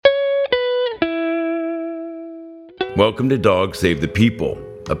Welcome to Dogs Save the People,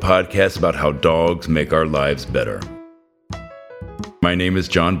 a podcast about how dogs make our lives better. My name is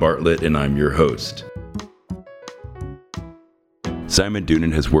John Bartlett, and I'm your host. Simon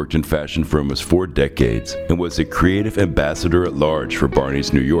Doonan has worked in fashion for almost 4 decades and was a creative ambassador at large for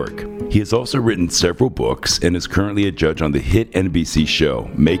Barney's New York. He has also written several books and is currently a judge on the hit NBC show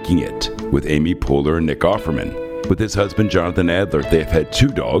Making It with Amy Poehler and Nick Offerman. With his husband Jonathan Adler, they have had 2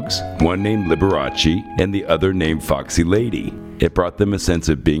 dogs, one named Liberace and the other named Foxy Lady. It brought them a sense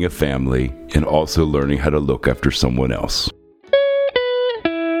of being a family and also learning how to look after someone else.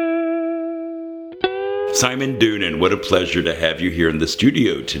 Simon Doonan, what a pleasure to have you here in the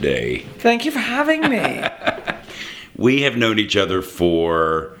studio today. Thank you for having me. We have known each other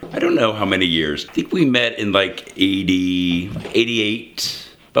for, I don't know how many years. I think we met in like 88,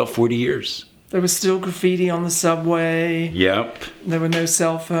 about 40 years. There was still graffiti on the subway. Yep. There were no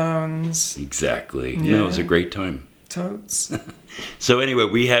cell phones. Exactly. Yeah. No, it was a great time. Totes. So anyway,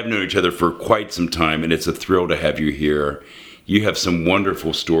 we have known each other for quite some time, and it's a thrill to have you here. You have some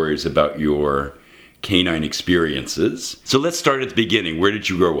wonderful stories about your canine experiences. So let's start at the beginning. Where did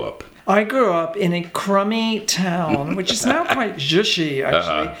you grow up? I grew up in a crummy town, which is now quite zhushy,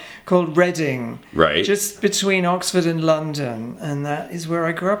 actually, called Reading. Right. Just between Oxford and London. And that is where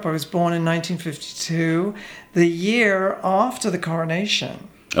I grew up. I was born in 1952, the year after the coronation.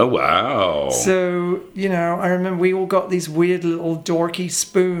 Oh, wow. So, I remember we all got these weird little dorky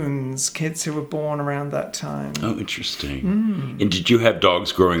spoons, kids who were born around that time. Oh, interesting. And did you have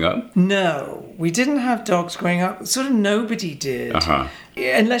dogs growing up? No, we didn't have dogs growing up. Sort of nobody did.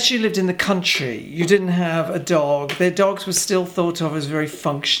 Unless you lived in the country, you didn't have a dog. Their dogs were still thought of as very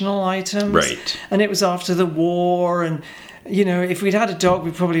functional items. Right. And it was after the war, and if we'd had a dog,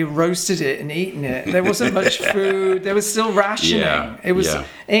 we'd probably roasted it and eaten it. There wasn't much food. There was still rationing. Yeah, it was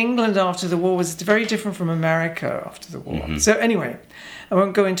England after the war was very different from America after the war. So anyway, I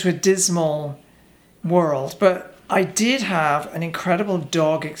won't go into a dismal world, but I did have an incredible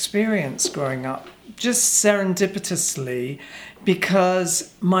dog experience growing up, just serendipitously,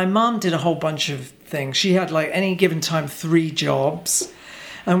 because my mom did a whole bunch of things. She had, like, any given time 3 jobs,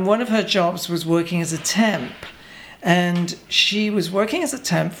 and one of her jobs was working as a temp. And she was working as a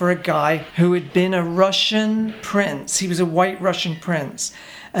temp for a guy who had been a Russian prince. He was a white Russian prince.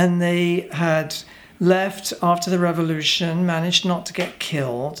 And they had left after the revolution, managed not to get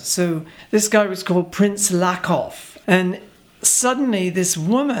killed. So this guy was called Prince Lakov. And suddenly this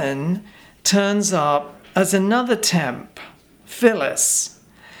woman turns up as another temp, Phyllis.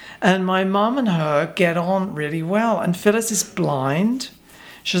 And my mom and her get on really well. And Phyllis is blind.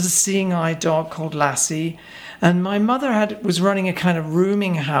 She has a seeing eye dog called Lassie. And my mother was running a kind of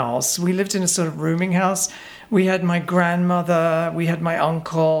rooming house. We lived in a sort of rooming house. We had my grandmother, we had my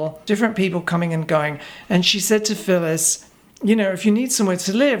uncle, different people coming and going. And she said to Phyllis, if you need somewhere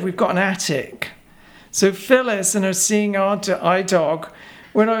to live, we've got an attic. So Phyllis and her seeing eye dog,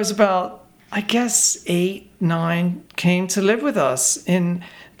 when I was about, I guess, 8, 9, came to live with us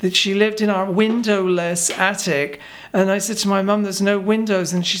she lived in our windowless attic. And I said to my mum, there's no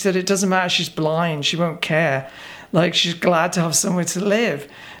windows. And she said, it doesn't matter. She's blind. She won't care. Like, she's glad to have somewhere to live.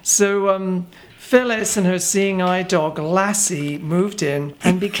 So Phyllis and her seeing eye dog, Lassie, moved in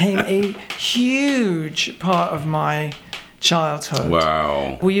and became a huge part of my childhood.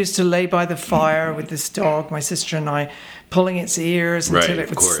 Wow. We used to lay by the fire with this dog, my sister and I, pulling its ears until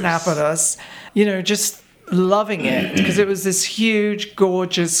it would snap at us. Just loving it, because it was this huge,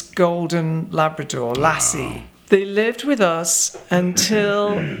 gorgeous, golden Labrador, Lassie. Wow. They lived with us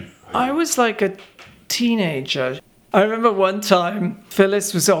until I was like a teenager. I remember one time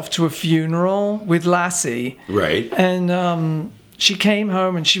Phyllis was off to a funeral with Lassie. Right. And she came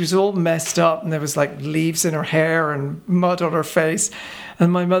home and she was all messed up, and there was like leaves in her hair and mud on her face.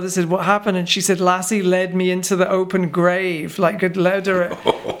 And my mother said, what happened? And she said, Lassie led me into the open grave, like it led her.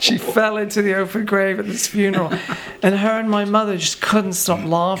 She fell into the open grave at this funeral. And her and my mother just couldn't stop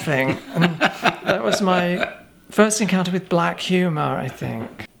laughing. And that was my first encounter with black humor, I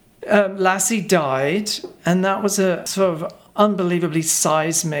think. Lassie died, and that was a sort of unbelievably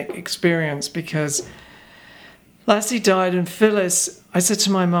seismic experience, because Lassie died, and Phyllis, I said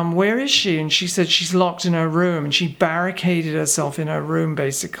to my mum, where is she? And she said she's locked in her room, and she barricaded herself in her room,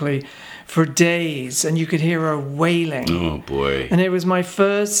 basically, for days, and you could hear her wailing. Oh, boy. And it was my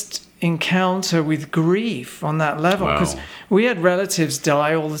first encounter with grief on that level, because we had relatives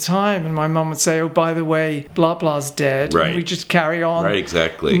die all the time, and my mum would say, oh, by the way, blah blah's dead. Right. And we just carry on. Right,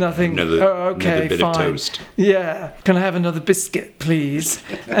 exactly. Nothing. Another bit fine. of toast. Yeah. Can I have another biscuit, please?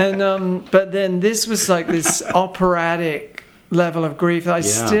 And but then this was like this operatic level of grief that I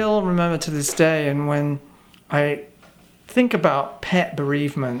still remember to this day. And when I think about pet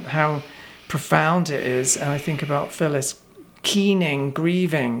bereavement, how profound it is, and I think about Phyllis keening,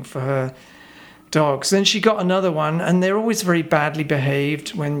 grieving for her dogs. Then she got another one, and they're always very badly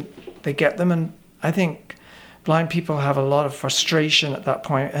behaved when they get them. And I think blind people have a lot of frustration at that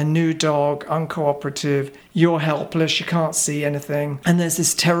point. A new dog, uncooperative, you're helpless, you can't see anything. And there's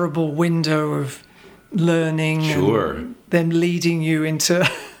this terrible window of learning, Sure. and them leading you into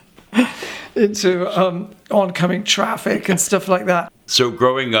oncoming traffic and stuff like that. So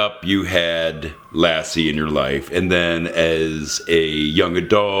growing up, you had Lassie in your life, and then as a young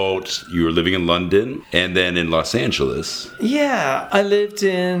adult, you were living in London, and then in Los Angeles. Yeah, I lived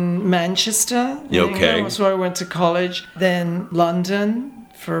in Manchester. Okay. That's where I went to college. Then London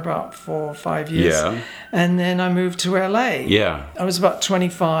for about 4 or 5 years. Yeah. And then I moved to LA. Yeah. I was about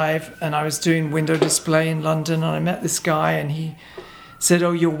 25, and I was doing window display in London, and I met this guy, and he said,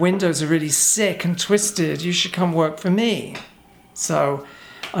 "Oh, your windows are really sick and twisted. You should come work for me." So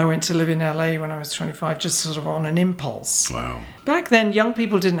I went to live in LA when I was 25, just sort of on an impulse. Wow. Back then, young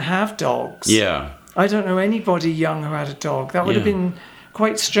people didn't have dogs. Yeah. I don't know anybody young who had a dog. That would have Yeah. been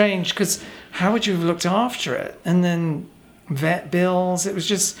quite strange, because how would you have looked after it? And then vet bills. It was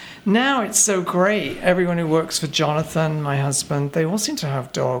just, now it's so great. Everyone who works for Jonathan, my husband, they all seem to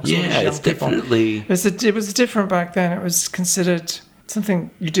have dogs. All these Yeah, young it's people. definitely... It was different back then. It was considered something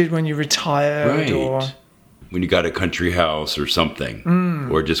you did when you retired, Right. or When you got a country house or something,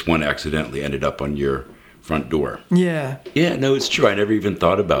 or just one accidentally ended up on your front door. yeah. Yeah, no, it's true. I never even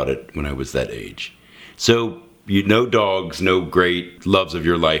thought about it when I was that age. So, no dogs, no great loves of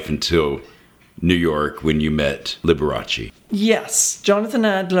your life until New York when you met Liberace. Yes, Jonathan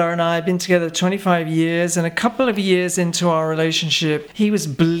Adler and I have been together 25 years, and a couple of years into our relationship, he was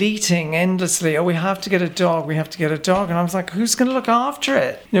bleating endlessly, "Oh, we have to get a dog, we have to get a dog." And I was like, who's going to look after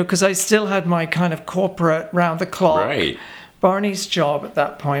it? Because I still had my kind of corporate round-the-clock Right. Barney's job at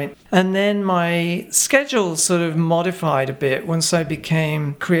that point. And then my schedule sort of modified a bit once I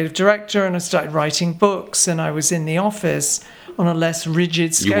became creative director and I started writing books, and I was in the office on a less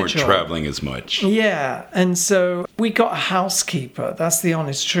rigid schedule. You weren't traveling as much. Yeah, and so we got a housekeeper. That's the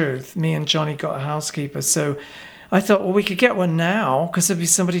honest truth. Me and Johnny got a housekeeper. So I thought, well, we could get one now because there'd be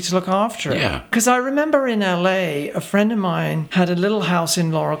somebody to look after it. Yeah. Because I remember in LA, a friend of mine had a little house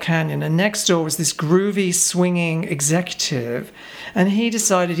in Laurel Canyon, and next door was this groovy, swinging executive, and he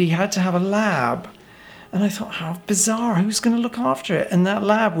decided he had to have a lab. And I thought, how bizarre. Who's going to look after it? And that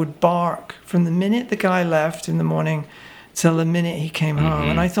lab would bark from the minute the guy left in the morning till the minute he came home.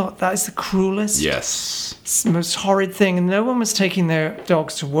 And I thought, that is the cruelest, Yes. most horrid thing. And no one was taking their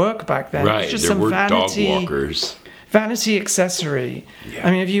dogs to work back then. It Right. was just There some were dog vanity, walkers. vanity accessory. Yeah.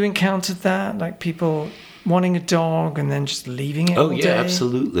 I mean, have you encountered that? Like people wanting a dog and then just leaving it Oh, all yeah, day?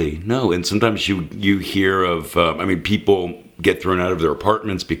 absolutely. No, and sometimes you hear of, people get thrown out of their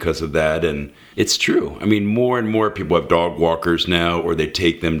apartments because of that, and it's true. I mean, more and more people have dog walkers now, or they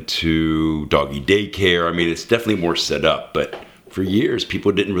take them to doggy daycare. I mean, it's definitely more set up, but for years,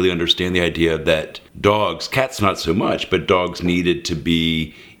 people didn't really understand the idea that dogs, cats not so much, but dogs needed to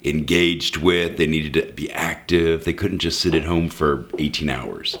be engaged with, they needed to be active. They couldn't just sit at home for 18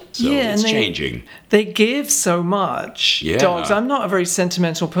 hours. So Yeah, it's and changing. They give so much. Yeah. Dogs. I'm not a very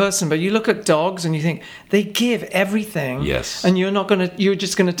sentimental person, but you look at dogs and you think they give everything. Yes. And you're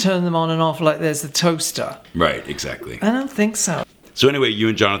just gonna turn them on and off like there's the toaster. Right, exactly. I don't think so. So anyway, you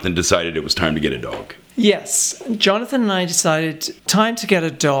and Jonathan decided it was time to get a dog. Yes, Jonathan and I decided time to get a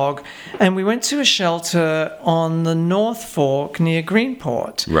dog, and we went to a shelter on the North Fork near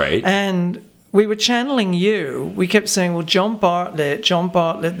Greenport. Right. And we were channeling you. We kept saying, well, John Bartlett this,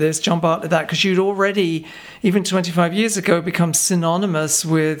 John Bartlett that, because you'd already, even 25 years ago, become synonymous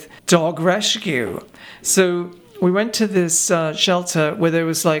with dog rescue. So we went to this shelter where there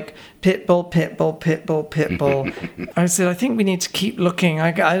was like pit bull, pit bull, pit bull, pit bull. I said, I think we need to keep looking.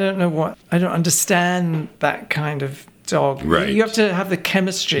 I don't understand that kind of dog. Right. You have to have the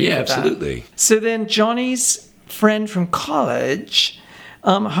chemistry Yeah, for that. absolutely. So then Johnny's friend from college,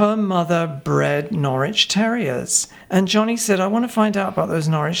 her mother bred Norwich Terriers. And Johnny said, I want to find out about those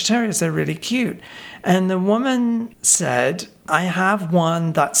Norwich Terriers. They're really cute. And the woman said, I have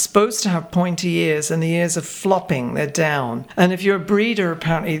one that's supposed to have pointy ears, and the ears are flopping, they're down. And if you're a breeder,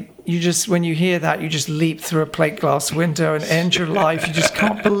 apparently, when you hear that, you just leap through a plate glass window and end your life. You just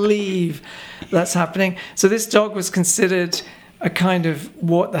can't believe that's happening. So this dog was considered a kind of,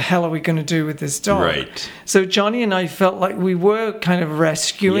 what the hell are we going to do with this dog? Right. So Johnny and I felt like we were kind of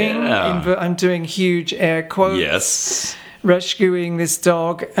rescuing, Yeah. I'm doing huge air quotes. Yes. Rescuing this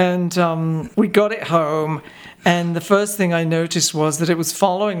dog, and we got it home, and the first thing I noticed was that it was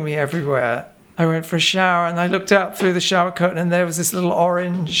following me everywhere. I went for a shower and I looked out through the shower curtain and there was this little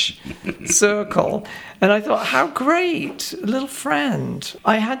orange circle. And I thought, how great, a little friend.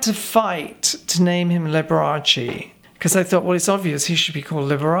 I had to fight to name him Liberace because I thought, well, it's obvious he should be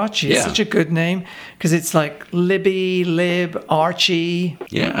called Liberace. Yeah. It's such a good name because it's like Libby, Lib, Archie.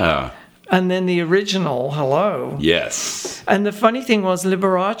 Yeah. And then the original, hello. Yes. And the funny thing was,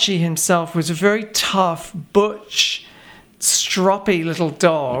 Liberace himself was a very tough, butch, stroppy little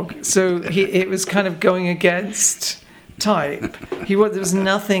dog. So it was kind of going against type. There was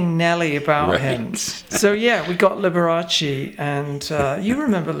nothing Nelly about him. So yeah, we got Liberace, and you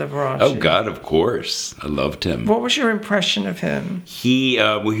remember Liberace? Oh God, of course. I loved him. What was your impression of him? He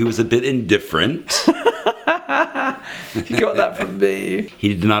was a bit indifferent. You got that from me.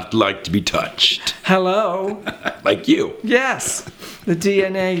 He did not like to be touched. Hello. Like you. Yes. The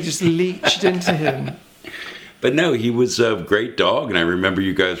DNA just leached into him. But no, he was a great dog, and I remember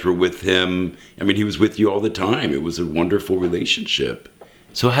you guys were with him. I mean, he was with you all the time. It was a wonderful relationship.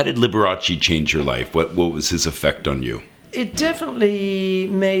 So how did Liberace change your life? What was his effect on you? It definitely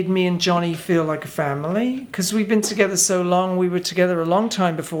made me and Johnny feel like a family because we've been together so long. We were together a long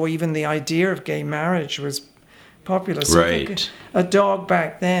time before even the idea of gay marriage was popular. So I think a dog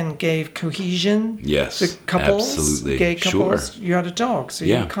back then gave cohesion. Yes, to couples, absolutely. gay couples. Sure. You had a dog, so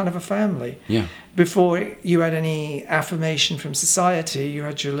you were kind of a family. Yeah. Before you had any affirmation from society, you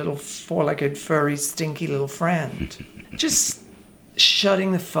had your little four-legged, furry, stinky little friend. Just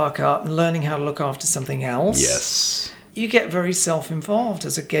shutting the fuck up and learning how to look after something else. Yes. You get very self-involved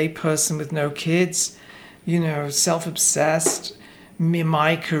as a gay person with no kids, self-obsessed,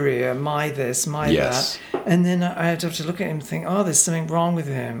 my career, my this, my that. And then I'd have to look at him and think, oh, there's something wrong with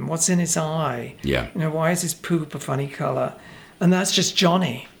him. What's in his eye? Yeah. Why is his poop a funny color? And that's just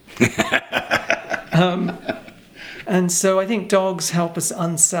Johnny. And so I think dogs help us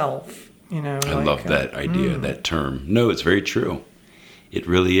unself, I love that idea, that term. No, it's very true. It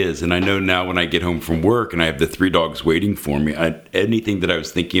really is. And I know now when I get home from work and I have the 3 dogs waiting for me, anything that I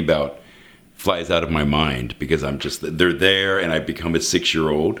was thinking about flies out of my mind because they're there and I become a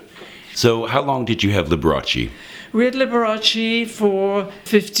 6-year-old. So how long did you have Liberace? We had Liberace for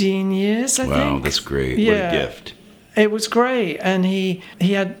 15 years, I think. Wow, that's great. Yeah. What a gift. It was great. And he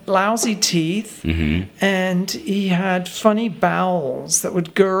had lousy teeth and he had funny bowels that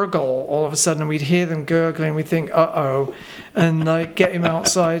would gurgle all of a sudden. We'd hear them gurgling. We'd think, uh-oh. And get him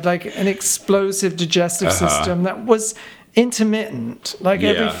outside, like an explosive digestive system that was intermittent.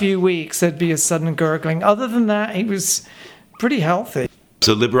 Every few weeks there'd be a sudden gurgling. Other than that, he was pretty healthy.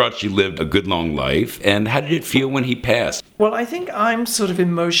 So Liberace lived a good long life. And how did it feel when he passed? Well, I think I'm sort of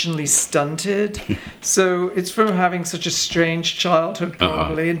emotionally stunted. So it's from having such a strange childhood,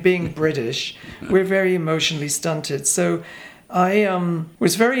 probably, and being British. We're very emotionally stunted. So I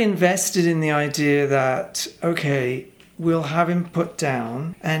was very invested in the idea that, okay, we'll have him put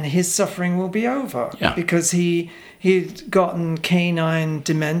down and his suffering will be over. Yeah. Because he'd gotten canine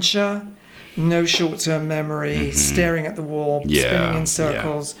dementia, no short-term memory, staring at the wall, spinning in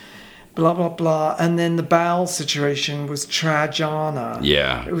circles, blah, blah, blah. And then the bowel situation was tragana.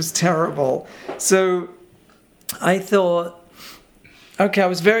 Yeah. It was terrible. So I thought, okay, I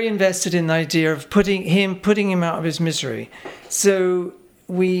was very invested in the idea of putting him out of his misery. So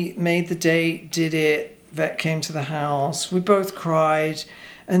we made the date, did it, vet came to the house, we both cried,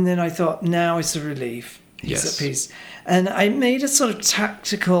 and then I thought, now it's a relief. He's at peace. And I made a sort of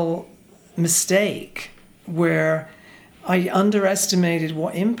tactical mistake where I underestimated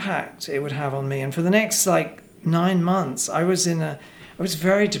what impact it would have on me. And for the next 9 months, I was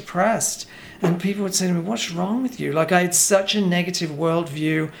very depressed. And people would say to me, what's wrong with you? I had such a negative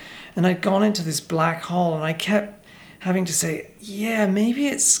worldview and I'd gone into this black hole and I kept having to say, yeah, maybe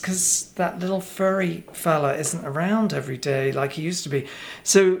it's because that little furry fella isn't around every day like he used to be.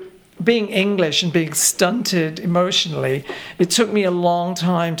 So being English and being stunted emotionally, it took me a long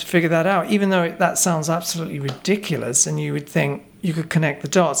time to figure that out, even though that sounds absolutely ridiculous and you would think you could connect the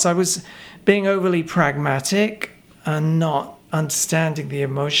dots. I was being overly pragmatic and not understanding the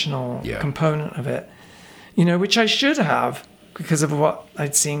emotional component of it, which I should have because of what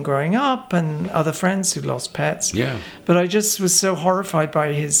I'd seen growing up and other friends who lost pets. Yeah. But I just was so horrified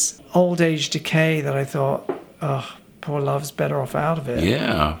by his old age decay that I thought, oh, poor Love's better off out of it.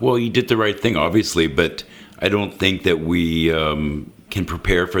 Yeah. Well, you did the right thing, obviously, but I don't think that we can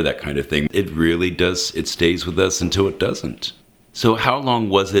prepare for that kind of thing. It really does. It stays with us until it doesn't. So how long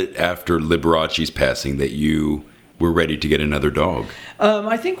was it after Liberace's passing that you were ready to get another dog?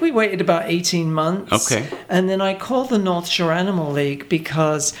 I think we waited about 18 months. Okay. And then I called the North Shore Animal League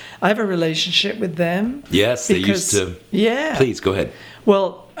because I have a relationship with them. Yes, they used to. Yeah. Please, go ahead.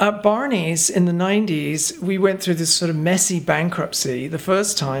 Well, At Barney's in the 90s, we went through this sort of messy bankruptcy, the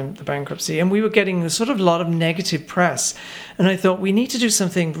first time, the bankruptcy, and we were getting a sort of lot of negative press. And I thought, we need to do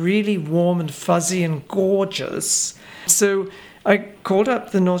something really warm and fuzzy and gorgeous. So I called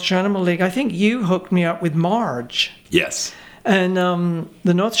up the North Shore Animal League. I think you hooked me up with Marge. Yes. And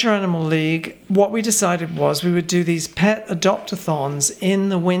the North Shore Animal League, what we decided was we would do these pet adopt-a-thons in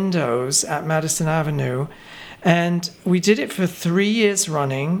the windows at Madison Avenue. And we did it for 3 years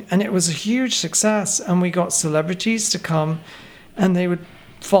running, and it was a huge success. And we got celebrities to come, and they would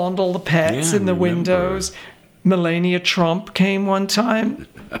fondle the pets in the windows. Melania Trump came one time.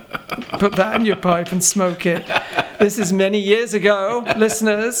 Put that in your pipe and smoke it. This is many years ago,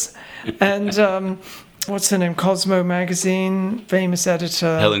 listeners. And what's her name? Cosmo magazine, famous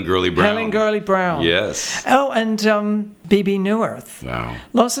editor. Helen Gurley Brown. Helen Gurley Brown. Yes. Oh, and BB Newirth. Wow.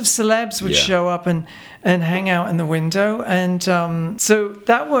 Lots of celebs would show up and hang out in the window. And so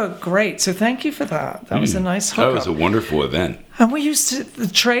that worked great. So thank you for that. That was a nice hookup. That was a wonderful event. And we used to, the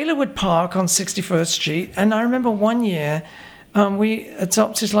trailer would park on 61st Street. And I remember one year we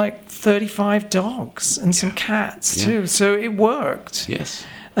adopted like 35 dogs and some cats too. So it worked. Yes.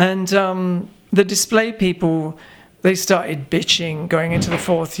 And the display people, they started bitching going into the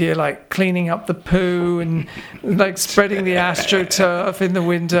fourth year, like cleaning up the poo and like spreading the AstroTurf in the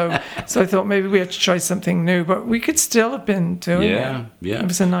window. So I thought maybe we had to try something new, but we could still have been doing it. Yeah. It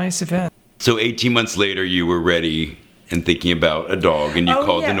was a nice event. So 18 months later, you were ready and thinking about a dog, and you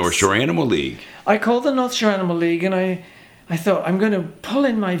called the North Shore Animal League. I called the North Shore Animal League, and I thought, I'm going to pull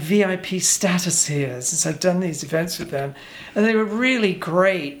in my VIP status here since I've done these events with them. And they were really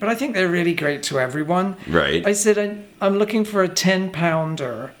great, but I think they're really great to everyone. Right. I said, I'm looking for a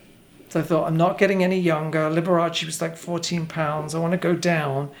 10-pounder. So I thought, I'm not getting any younger. Liberace was like 14 pounds. I want to go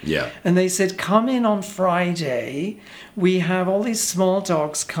down. Yeah. And they said, come in on Friday. We have all these small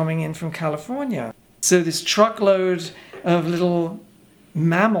dogs coming in from California. So this truckload of little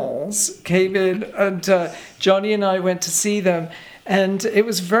mammals came in, and Johnny and I went to see them, and it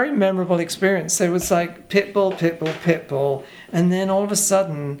was a very memorable experience. There was like pit bull, and then all of a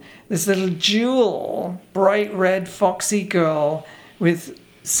sudden this little jewel, bright red foxy girl with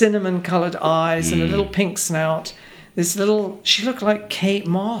cinnamon colored eyes and a little pink snout. She looked like Kate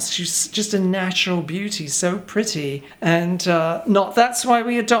Moss. She's just a natural beauty, so pretty. And that's why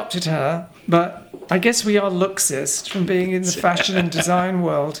we adopted her, but I guess we are looksist from being in the fashion and design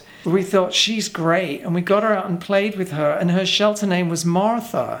world. We thought she's great, and we got her out and played with her, and her shelter name was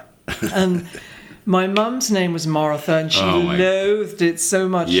Martha. And my mum's name was Martha, and she loathed it so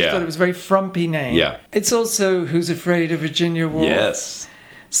much. She thought it was a very frumpy name. Yeah. It's also Who's Afraid of Virginia Woolf. Yes.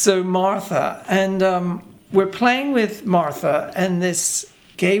 So Martha, and we're playing with Martha, and this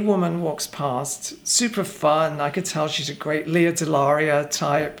gay woman walks past, super fun. I could tell she's a great Leah Delaria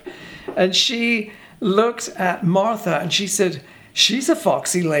type. And she looked at Martha and she said, she's a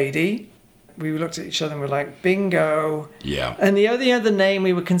foxy lady. We looked at each other and we're like, bingo. Yeah. And the only other name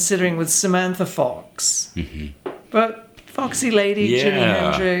we were considering was Samantha Fox. Mm-hmm. But foxy lady, Jimi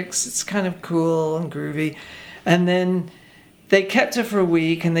Hendrix, it's kind of cool and groovy. And then they kept her for a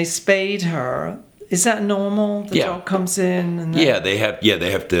week and they spayed her. Is that normal? The dog comes in and then... they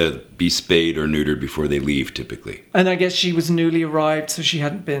have to be spayed or neutered before they leave typically. And I guess she was newly arrived, so she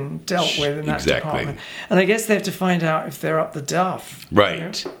hadn't been dealt with in that department. And I guess they have to find out if they're up the duff.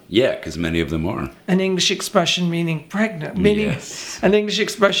 Right. Yeah, because many of them are. An English expression meaning pregnant, an English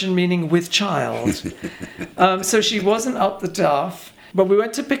expression meaning with child. So she wasn't up the duff, but we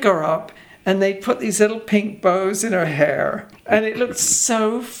went to pick her up. And they put these little pink bows in her hair. And it looked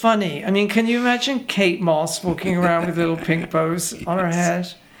so funny. I mean, can you imagine Kate Moss walking around with little pink bows on her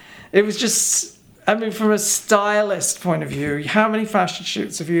head? It was just, I mean, from a stylist point of view, how many fashion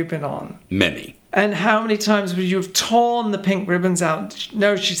shoots have you been on? Many. And how many times would you have torn the pink ribbons out?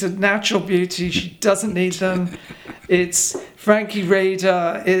 No, she's a natural beauty. She doesn't need them. It's Frankie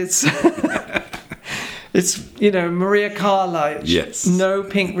Raider. It's... It's, Maria Carla. Yes. No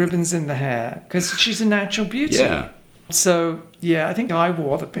pink ribbons in the hair because she's a natural beauty. Yeah. So, I think I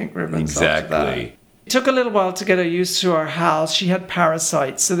wore the pink ribbons after that. Exactly. It took a little while to get her used to our house. She had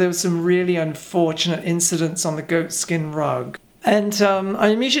parasites, so there were some really unfortunate incidents on the goatskin rug. And I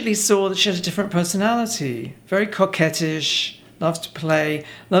immediately saw that she had a different personality. Very coquettish, loves to play,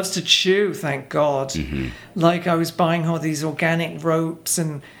 loves to chew, thank God. Mm-hmm. Like I was buying her these organic ropes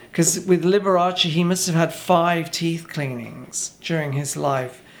and... Because with Liberace, he must have had 5 teeth cleanings during his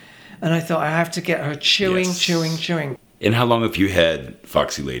life. And I thought, I have to get her chewing. And how long have you had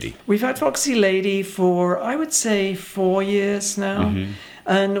Foxy Lady? We've had Foxy Lady for, I would say, 4 years now. Mm-hmm.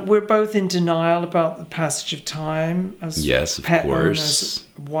 And we're both in denial about the passage of time, as Yes, of pet course. owners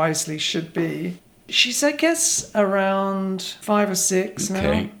wisely should be. She's, I guess, around 5 or 6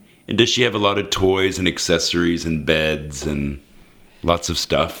 now. And does she have a lot of toys and accessories and beds and lots of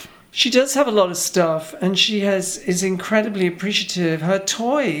stuff? She does have a lot of stuff, and she is incredibly appreciative. Her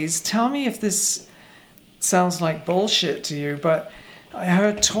toys, tell me if this sounds like bullshit to you, but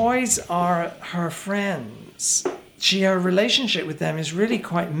her toys are her friends. Her relationship with them is really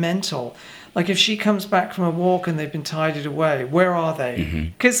quite mental. Like if she comes back from a walk and they've been tidied away, where are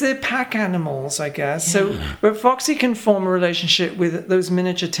they? Because they're pack animals, I guess. So, but Foxy can form a relationship with those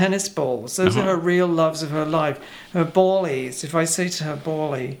miniature tennis balls. Those are her real loves of her life. Her ballies. If I say to her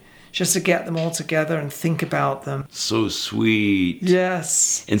bally, she has to get them all together and think about them. So sweet.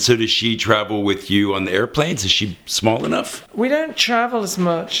 Yes. And so does she travel with you on the airplanes? Is she small enough? We don't travel as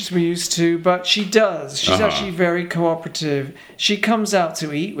much as we used to, but she does. She's actually very cooperative. She comes out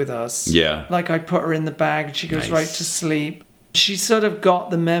to eat with us. Yeah. Like I put her in the bag and she goes Nice. right to sleep. She sort of got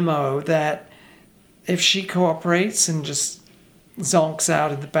the memo that if she cooperates and just zonks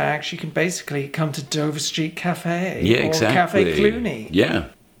out in the bag, she can basically come to Dover Street Cafe. Yeah, or exactly. Cafe Cluny. Yeah.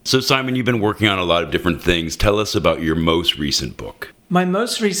 So Simon, you've been working on a lot of different things. Tell us about your most recent book. My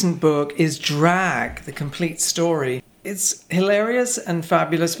most recent book is Drag, the complete story. It's hilarious and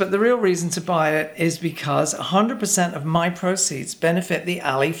fabulous, but the real reason to buy it is because 100% of my proceeds benefit the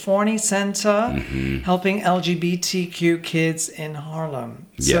Ali Forney Center, helping LGBTQ kids in Harlem.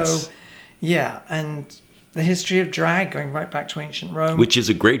 Yes. So, yeah, and the history of drag going right back to ancient Rome. Which is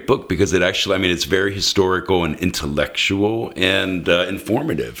a great book because it actually, it's very historical and intellectual and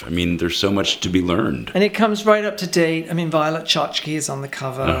informative. There's so much to be learned. And it comes right up to date. Violet Chachki is on the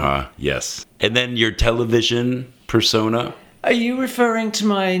cover. Yes. And then your television persona? Are you referring to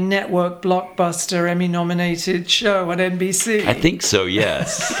my network blockbuster Emmy-nominated show on NBC? I think so,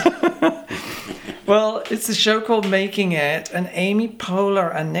 yes. Well, it's a show called Making It, and Amy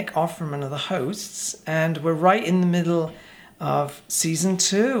Poehler and Nick Offerman are the hosts, and we're right in the middle of season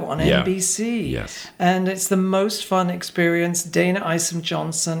 2 on NBC. Yes. And it's the most fun experience. Dana Isom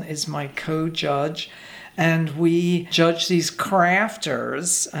Johnson is my co-judge, and we judge these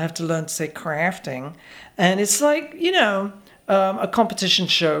crafters. I have to learn to say crafting. And it's like, a competition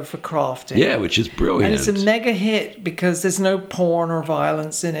show for crafting. Yeah, which is brilliant. And it's a mega hit because there's no porn or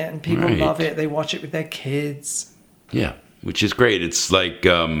violence in it, and people love it. They watch it with their kids. Yeah, which is great. It's like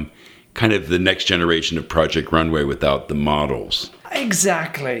kind of the next generation of Project Runway without the models.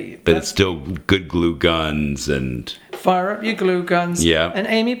 Exactly. But it's still good glue guns and... Fire up your glue guns. Yeah. And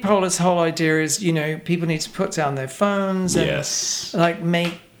Amy Poehler's whole idea is, people need to put down their phones and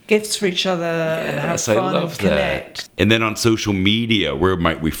make gifts for each other and have fun and connect. That. And then on social media, where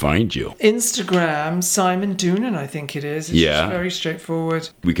might we find you? Instagram, Simon Doonan, I think it is. It's just very straightforward.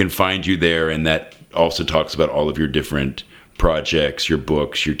 We can find you there, and that also talks about all of your different projects, your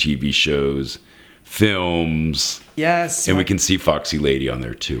books, your TV shows, films. Yes. And we can see Foxy Lady on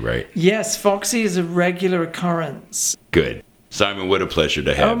there too, right? Yes, Foxy is a regular occurrence. Good. Simon, what a pleasure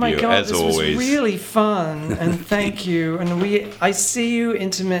to have you, oh my God, as this always. was really fun, and thank you. And I see you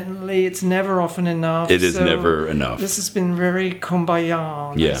intermittently. It's never often enough. It is never enough. This has been very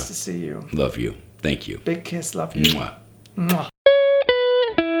kumbaya. Yeah. Nice to see you. Love you. Thank you. Big kiss. Love you. Mwah. Mwah.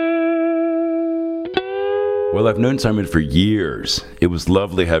 Well, I've known Simon for years. It was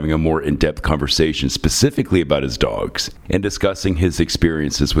lovely having a more in-depth conversation specifically about his dogs and discussing his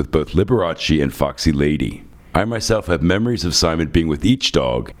experiences with both Liberace and Foxy Lady. I myself have memories of Simon being with each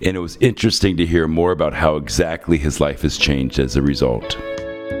dog, and it was interesting to hear more about how exactly his life has changed as a result.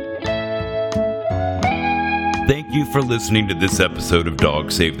 Thank you for listening to this episode of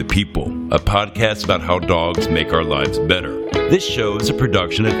Dogs Save the People, a podcast about how dogs make our lives better. This show is a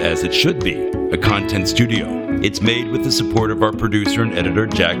production of As It Should Be, a content studio. It's made with the support of our producer and editor,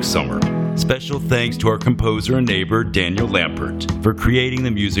 Jack Summer. Special thanks to our composer and neighbor, Daniel Lampert, for creating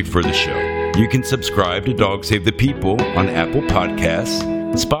the music for the show. You can subscribe to Dog Save the People on Apple Podcasts,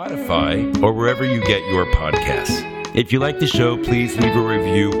 Spotify, or wherever you get your podcasts. If you like the show, please leave a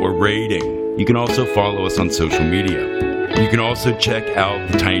review or rating. You can also follow us on social media. You can also check out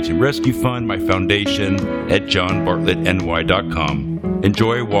the Tiny Tim Rescue Fund, my foundation, at johnbartlettny.com.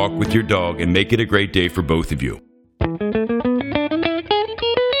 Enjoy a walk with your dog and make it a great day for both of you.